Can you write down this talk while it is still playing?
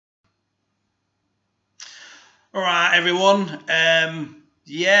All right, everyone. Eamon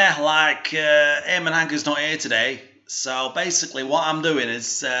Hanker's not here today, so basically what I'm doing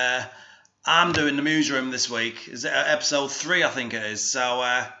is I'm doing the Museroom this week. Is it episode 3? I think it is.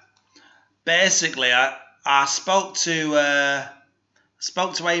 So basically, I spoke to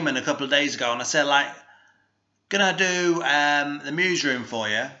Eamon a couple of days ago, and I said gonna do the Museroom for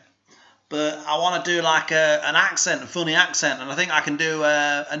you, but I want to do like an accent, a funny accent, and I think I can do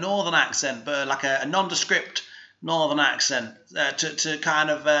a northern accent, but like a nondescript northern accent to kind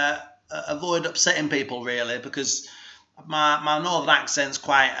of avoid upsetting people, really, because my northern accent's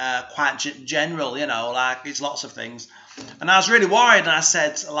quite general, you know, like it's lots of things. And I was really worried, and I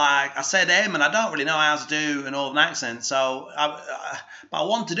said, Eamon, I don't really know how to do a northern accent, so but I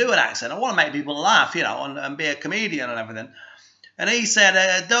want to do an accent. I want to make people laugh, you know, and be a comedian and everything. And he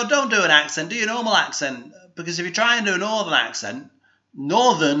said, don't do an accent, do your normal accent, because if you try and do a northern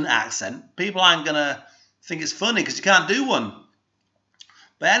accent, people aren't gonna think it's funny because you can't do one.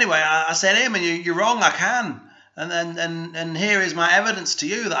 But anyway, I said, Eamon, you're wrong, I can. And here is my evidence to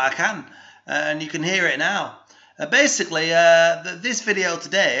you that I can. And you can hear it now. Basically, this video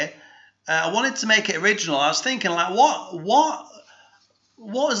today, I wanted to make it original. I was thinking, like, what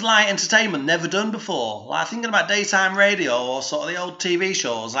has light entertainment never done before? Like, thinking about daytime radio or sort of the old TV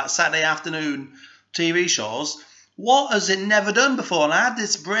shows, like Saturday afternoon TV shows. What has it never done before? And I had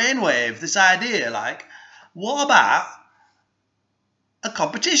this brainwave, this idea, like, what about a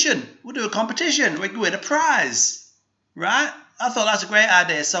competition? We'll do a competition. We can win a prize, right? I thought that's a great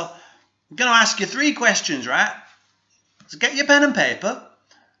idea. So I'm going to ask you 3 questions, right? So get your pen and paper.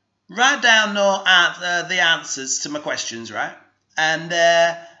 Write down the answers to my questions, right? And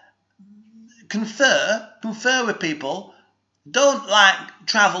confer with people. Don't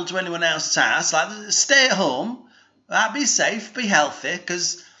travel to anyone else's house. Stay at home. Right? Be safe. Be healthy,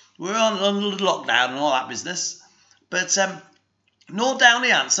 because we're on lockdown and all that business. But note down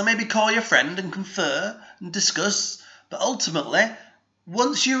the answer. Maybe call your friend and confer and discuss. But ultimately,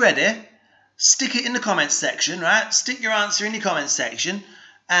 once you're ready, stick it in the comments section, right? Stick your answer in your comments section.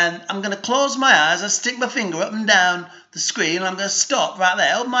 And I'm going to close my eyes. I stick my finger up and down the screen. And I'm going to stop right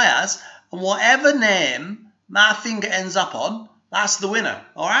there, open my eyes. And whatever name my finger ends up on, that's the winner.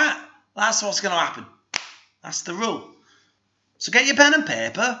 All right? That's what's going to happen. That's the rule. So get your pen and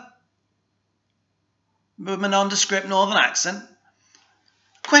paper with my nondescript northern accent.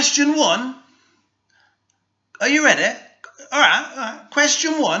 Question 1. Are you ready? All right.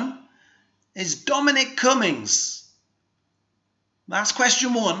 Question 1 is Dominic Cummings. That's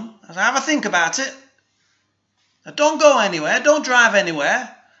question 1. Have a think about it. Now, don't go anywhere. Don't drive anywhere.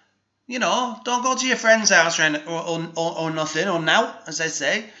 You know, don't go to your friend's house or nothing, or now, as they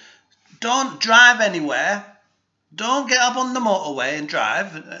say. Don't drive anywhere. Don't get up on the motorway and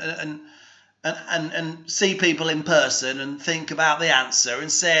drive and see people in person and think about the answer and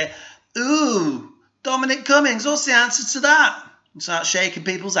say, ooh, Dominic Cummings, what's the answer to that? And start shaking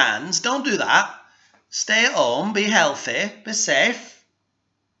people's hands. Don't do that. Stay at home, be healthy, be safe.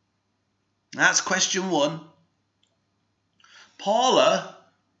 That's question 1. Paula,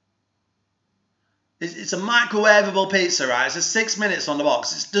 it's a microwavable pizza, right? It says 6 minutes on the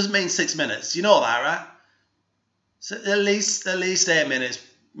box. It doesn't mean 6 minutes. You know that, right? So at least 8 minutes,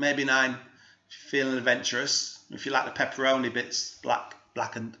 maybe 9, if you're feeling adventurous. If you like the pepperoni bits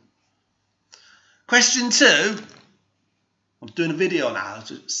blackened. Question 2. I'm doing a video now.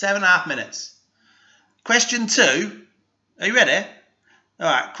 It's 7.5 minutes. Question 2. Are you ready? All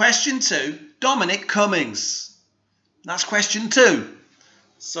right. Question 2. Dominic Cummings. That's question 2.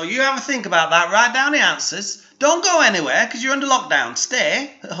 So you have a think about that. Write down the answers. Don't go anywhere because you're under lockdown.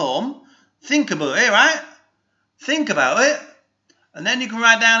 Stay at home. Think about it, right? Think about it. And then you can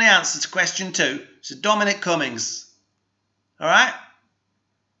write down the answer to question 2. So Dominic Cummings. All right?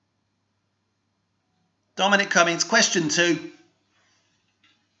 Dominic Cummings, question 2.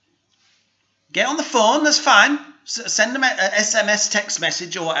 Get on the phone, that's fine. Send them an SMS text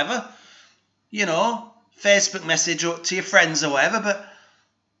message or whatever. You know, Facebook message to your friends or whatever, but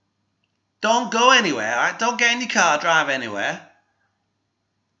don't go anywhere, right? Don't get in your car, drive anywhere.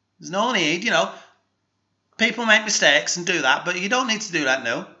 There's no need, you know. People make mistakes and do that, but you don't need to do that,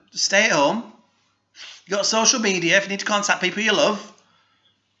 no. Just stay at home. You've got social media if you need to contact people you love.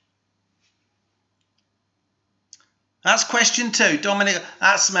 That's question 2. Dominic,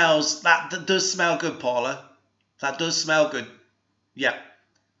 that does smell good, Paula. That does smell good. Yeah.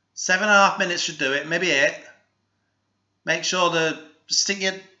 7.5 minutes should do it, maybe 8. Make sure to stick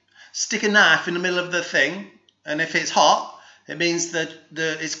a knife in the middle of the thing, and if it's hot, it means that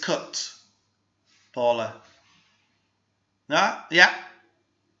it's cooked, Paula. Yeah?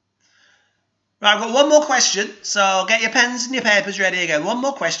 Right, I've got one more question, so get your pens and your papers ready again. One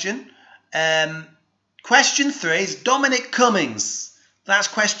more question. Question 3 is Dominic Cummings. That's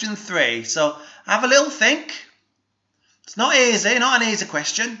question 3. So have a little think. It's not easy, not an easy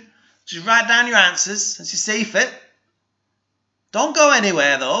question. Just write down your answers as you see fit. Don't go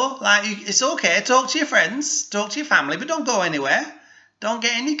anywhere though. It's okay, talk to your friends, talk to your family, but don't go anywhere. Don't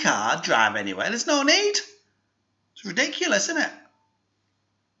get in your car, drive anywhere. There's no need. It's ridiculous, isn't it?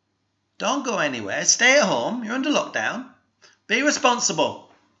 Don't go anywhere. Stay at home. You're under lockdown. Be responsible.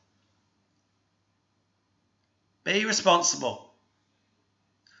 Be responsible.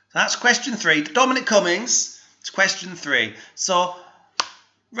 That's question 3. Dominic Cummings. It's question 3. So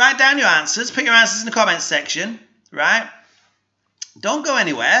write down your answers. Put your answers in the comments section. Right? Don't go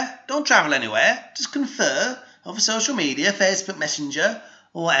anywhere. Don't travel anywhere. Just confer over social media, Facebook Messenger,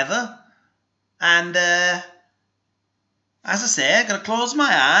 or whatever. And as I say, I'm going to close my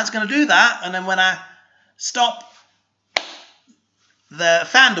eyes, going to do that, and then when I stop,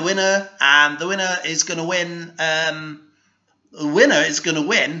 found a winner, and the winner is going to win. The winner is going to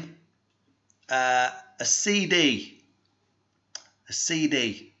win a CD. A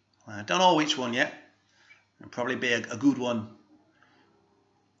CD. I don't know which one yet. It'll probably be a good one.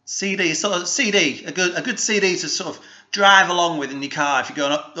 CD, sort of CD, a good CD to sort of drive along with in your car if you're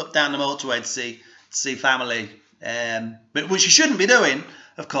going up down the motorway to see family. But which you shouldn't be doing,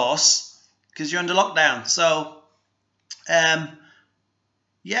 of course, because you're under lockdown. So,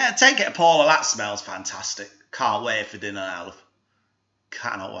 yeah, take it, Paula. That smells fantastic. Can't wait for dinner now.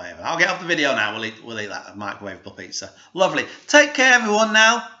 Cannot wait. I'll get off the video now. We'll eat that microwave pizza. Lovely. Take care, everyone.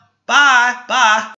 Now. Bye. Bye.